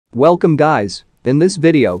Welcome guys. In this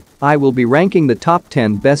video, I will be ranking the top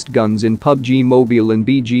 10 best guns in PUBG Mobile and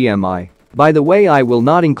BGMI. By the way, I will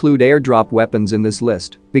not include airdrop weapons in this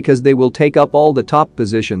list because they will take up all the top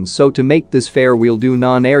positions, so to make this fair we'll do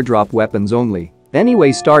non-airdrop weapons only.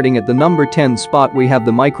 Anyway, starting at the number 10 spot we have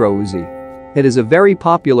the Micro Uzi. It is a very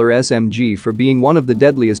popular SMG for being one of the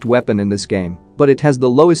deadliest weapon in this game, but it has the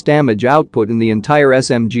lowest damage output in the entire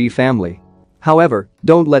SMG family. However,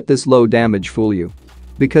 don't let this low damage fool you.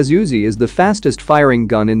 Because Uzi is the fastest firing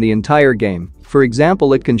gun in the entire game. For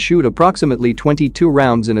example, it can shoot approximately 22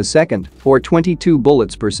 rounds in a second or 22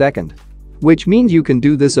 bullets per second. Which means you can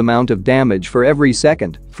do this amount of damage for every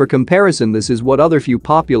second. For comparison, this is what other few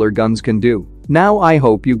popular guns can do. Now I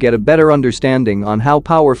hope you get a better understanding on how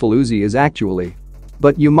powerful Uzi is actually.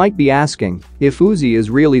 But you might be asking, if Uzi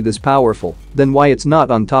is really this powerful, then why it's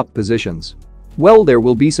not on top positions? Well, there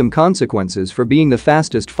will be some consequences for being the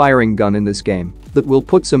fastest firing gun in this game that will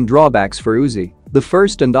put some drawbacks for Uzi. The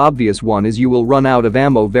first and obvious one is you will run out of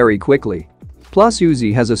ammo very quickly. Plus,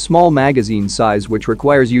 Uzi has a small magazine size which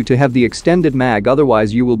requires you to have the extended mag,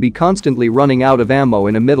 otherwise you will be constantly running out of ammo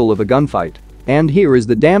in the middle of a gunfight. And here is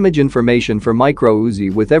the damage information for Micro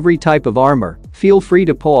Uzi with every type of armor. Feel free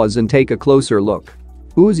to pause and take a closer look.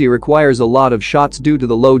 Uzi requires a lot of shots due to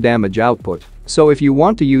the low damage output. So if you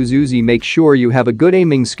want to use Uzi, make sure you have a good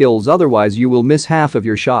aiming skills, otherwise you will miss half of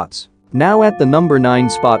your shots. Now at the number 9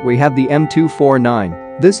 spot we have the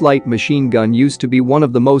M249. This light machine gun used to be one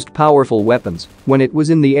of the most powerful weapons when it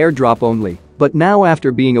was in the airdrop only, but now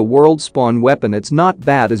after being a world spawn weapon it's not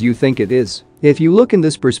bad as you think it is. If you look in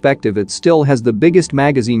this perspective, it still has the biggest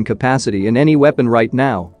magazine capacity in any weapon right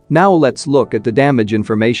now. Now let's look at the damage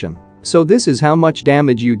information. So this is how much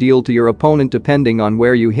damage you deal to your opponent depending on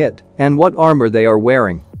where you hit and what armor they are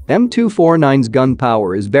wearing. M249's gun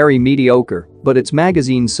power is very mediocre, but its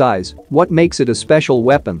magazine size, what makes it a special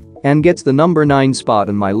weapon and gets the number 9 spot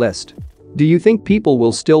on my list. Do you think people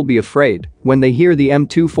will still be afraid when they hear the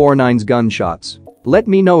M249's gunshots? Let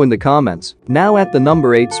me know in the comments. Now at the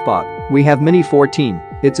number 8 spot, we have Mini 14.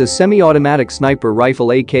 It's a semi-automatic sniper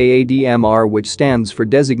rifle aka DMR, which stands for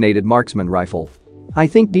Designated Marksman Rifle. I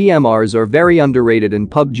think DMRs are very underrated in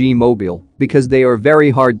PUBG Mobile because they are very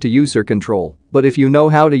hard to use or control, but if you know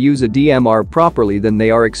how to use a DMR properly then they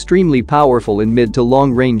are extremely powerful in mid to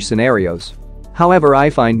long range scenarios. However, I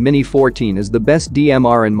find Mini 14 is the best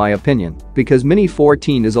DMR in my opinion because Mini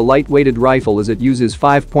 14 is a lightweighted rifle as it uses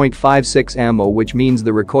 5.56 ammo, which means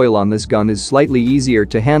the recoil on this gun is slightly easier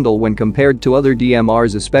to handle when compared to other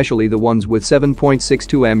DMRs, especially the ones with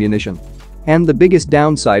 7.62 ammunition. And the biggest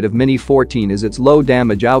downside of Mini 14 is its low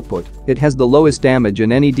damage output. It has the lowest damage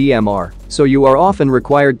in any DMR, so you are often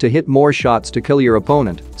required to hit more shots to kill your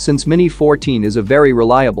opponent. Since Mini 14 is a very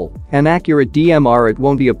reliable and accurate DMR, it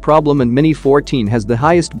won't be a problem, and Mini 14 has the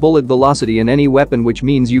highest bullet velocity in any weapon, which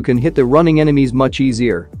means you can hit the running enemies much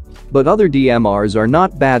easier. But other DMRs are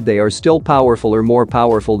not bad, they are still powerful or more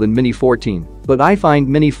powerful than Mini 14, but I find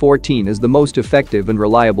Mini 14 is the most effective and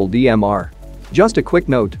reliable DMR. Just a quick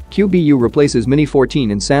note, QBU replaces Mini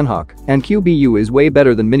 14 in Sanhok, and QBU is way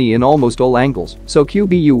better than Mini in almost all angles, so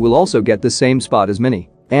QBU will also get the same spot as Mini.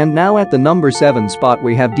 And now at the number 7 spot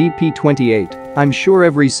we have DP28. I'm sure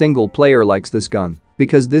every single player likes this gun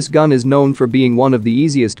because this gun is known for being one of the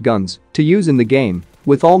easiest guns to use in the game,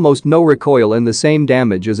 with almost no recoil and the same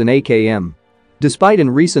damage as an AKM. Despite in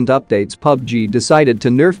recent updates PUBG decided to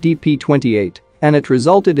nerf DP28, and it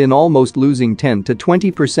resulted in almost losing 10 to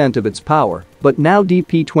 20% of its power, but now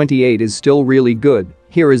DP28 is still really good.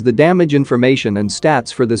 Here is the damage information and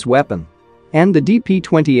stats for this weapon. And the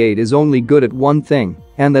DP28 is only good at one thing,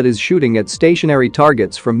 and that is shooting at stationary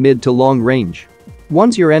targets from mid to long range.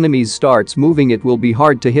 Once your enemies starts moving it will be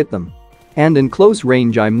hard to hit them. And in close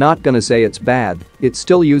range I'm not gonna say it's bad, it's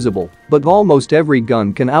still usable, but almost every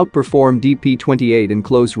gun can outperform DP28 in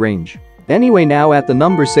close range. Anyway, now at the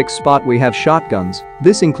number 6 spot we have shotguns.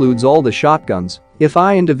 This includes all the shotguns. If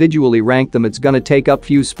I individually rank them it's gonna take up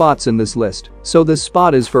few spots in this list, so this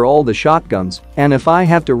spot is for all the shotguns, and if I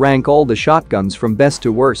have to rank all the shotguns from best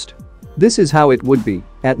to worst, this is how it would be.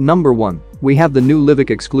 At number 1, we have the new Livik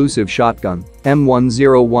exclusive shotgun,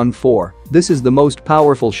 M1014. This is the most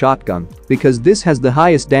powerful shotgun because this has the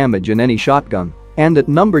highest damage in any shotgun. And at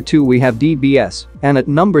number 2 we have DBS, and at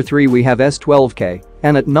number 3 we have S12K,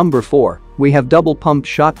 and at number 4 we have double pump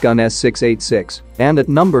shotgun S686, and at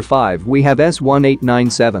number 5 we have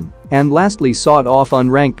S1897, and lastly sawed off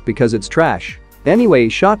unranked because it's trash. Anyway,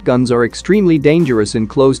 shotguns are extremely dangerous in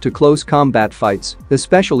close-to-close combat fights,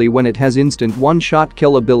 especially when it has instant one-shot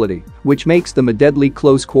kill ability, which makes them a deadly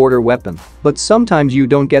close-quarter weapon. But sometimes you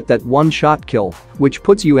don't get that one-shot kill, which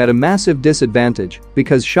puts you at a massive disadvantage,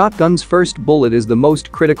 because shotgun's first bullet is the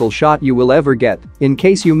most critical shot you will ever get. In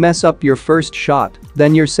case you mess up your first shot,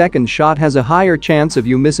 then your second shot has a higher chance of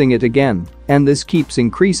you missing it again. And this keeps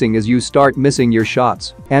increasing as you start missing your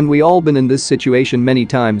shots. And we all been in this situation many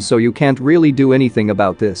times, so you can't really do anything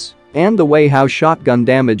about this. And the way how shotgun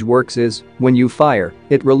damage works is, when you fire,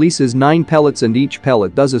 it releases 9 pellets and each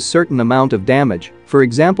pellet does a certain amount of damage. For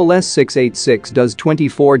example, S686 does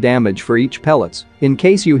 24 damage for each pellets. In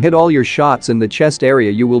case you hit all your shots in the chest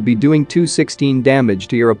area, you will be doing 216 damage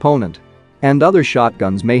to your opponent. And other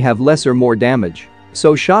shotguns may have less or more damage.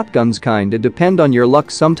 So shotguns kinda depend on your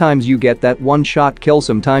luck, sometimes you get that one-shot kill,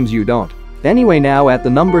 sometimes you don't. Anyway, now at the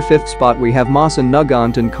number 5th spot we have Mosin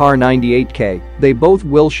Nugant and Kar 98K. They both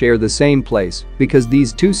will share the same place, because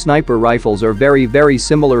these two sniper rifles are very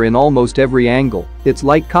similar in almost every angle. It's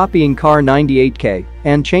like copying Kar 98K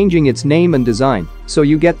and changing its name and design, so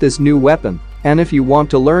you get this new weapon. And if you want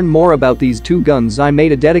to learn more about these two guns, I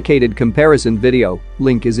made a dedicated comparison video,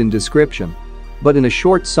 link is in description. But in a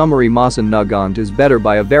short summary, Mosin Nugant is better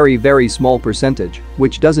by a very small percentage,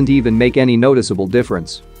 which doesn't even make any noticeable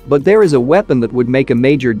difference. But there is a weapon that would make a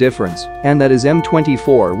major difference, and that is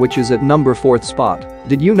M24, which is at number 4th spot.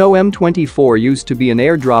 Did you know M24 used to be an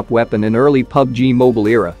airdrop weapon in early PUBG mobile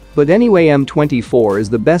era? But anyway, M24 is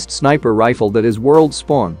the best sniper rifle that is world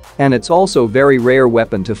spawn, and it's also very rare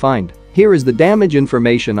weapon to find. Here is the damage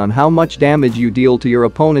information on how much damage you deal to your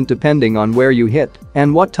opponent depending on where you hit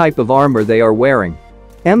and what type of armor they are wearing.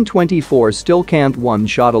 M24 still can't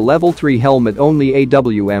one-shot a level 3 helmet, only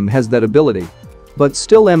AWM has that ability. But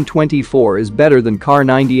still, M24 is better than Kar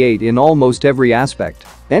 98 in almost every aspect.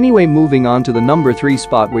 Anyway, moving on to the number 3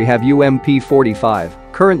 spot we have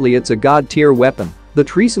UMP45. Currently it's a god tier weapon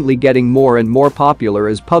that's recently getting more and more popular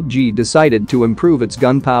as PUBG decided to improve its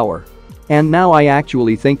gun power. And now I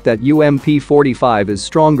actually think that UMP45 is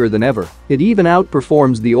stronger than ever. It even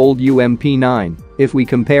outperforms the old UMP9 if we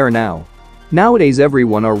compare now. Nowadays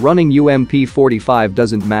everyone are running UMP45,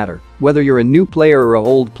 doesn't matter whether you're a new player or an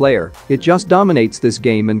old player, it just dominates this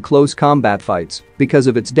game in close combat fights because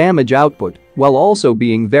of its damage output while also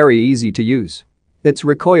being very easy to use. Its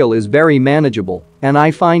recoil is very manageable, and I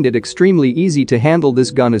find it extremely easy to handle this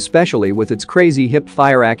gun, especially with its crazy hip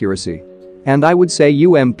fire accuracy. And I would say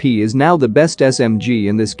UMP is now the best SMG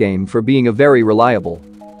in this game for being a very reliable.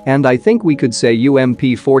 And I think we could say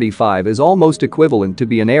UMP45 is almost equivalent to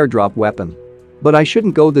be an airdrop weapon. But I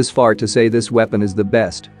shouldn't go this far to say this weapon is the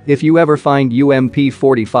best. If you ever find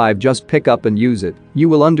UMP45, just pick up and use it. You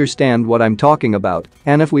will understand what I'm talking about.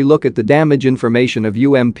 And if we look at the damage information of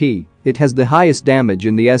UMP, it has the highest damage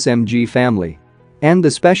in the SMG family. And the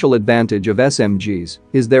special advantage of SMGs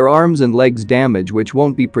is their arms and legs damage, which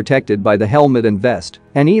won't be protected by the helmet and vest,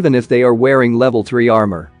 and even if they are wearing level 3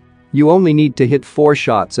 armor. You only need to hit 4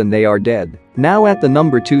 shots and they are dead. Now at the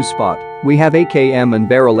number 2 spot, we have AKM and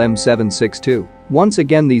Barrel M762. Once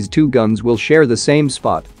again, these two guns will share the same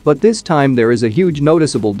spot, but this time there is a huge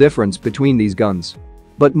noticeable difference between these guns.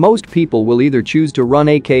 But most people will either choose to run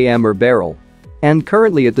AKM or Barrel. And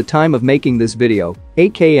currently at the time of making this video,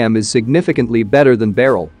 AKM is significantly better than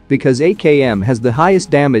Barrel because AKM has the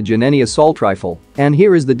highest damage in any assault rifle, and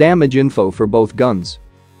here is the damage info for both guns.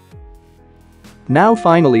 Now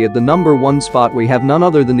finally at the number 1 spot we have none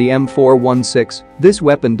other than the M416. This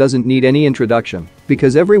weapon doesn't need any introduction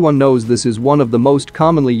because everyone knows this is one of the most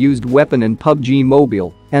commonly used weapon in PUBG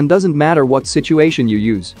Mobile, and doesn't matter what situation you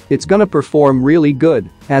use, it's gonna perform really good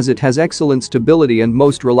as it has excellent stability and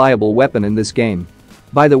most reliable weapon in this game.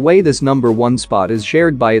 By the way, this number 1 spot is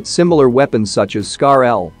shared by its similar weapons such as Scar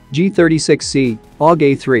L, G36C,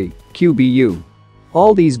 AUG A3, QBU.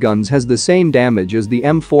 All these guns has the same damage as the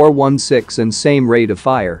M416 and same rate of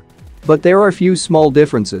fire. But there are few small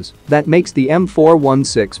differences that makes the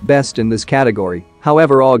M416 best in this category.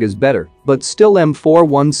 However, AUG is better, but still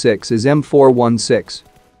M416 is M416.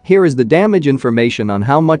 Here is the damage information on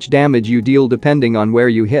how much damage you deal depending on where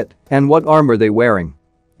you hit and what armor they wearing.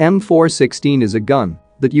 M416 is a gun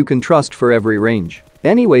that you can trust for every range.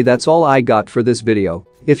 Anyway, that's all I got for this video.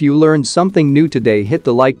 If you learned something new today, hit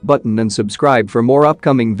the like button and subscribe for more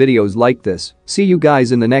upcoming videos like this. See you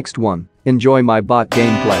guys in the next one. Enjoy my bot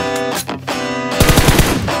gameplay.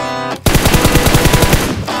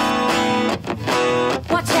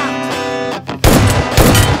 Watch out!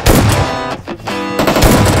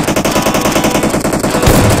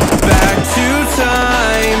 Back to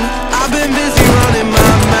time. I've been busy running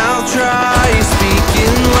my mouth dry,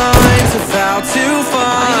 speaking lines of how to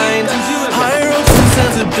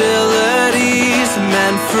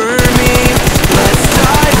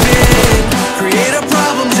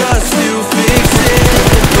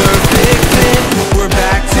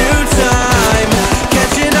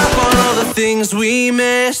things we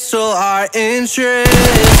miss, so our interest.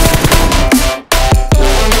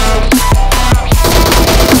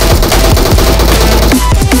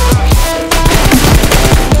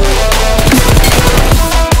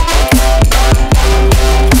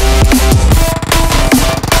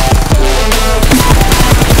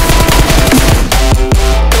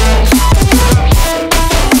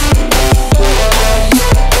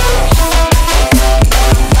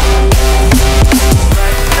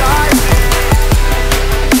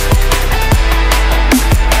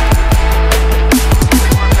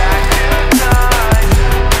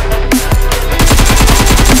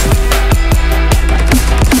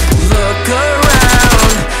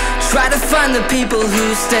 The people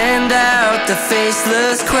who stand out, the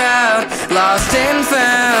faceless crowd, lost and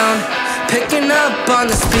found, picking up on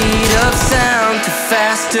the speed of sound to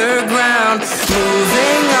faster ground,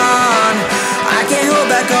 moving on. I can't hold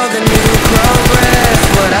back all the new progress.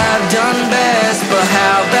 What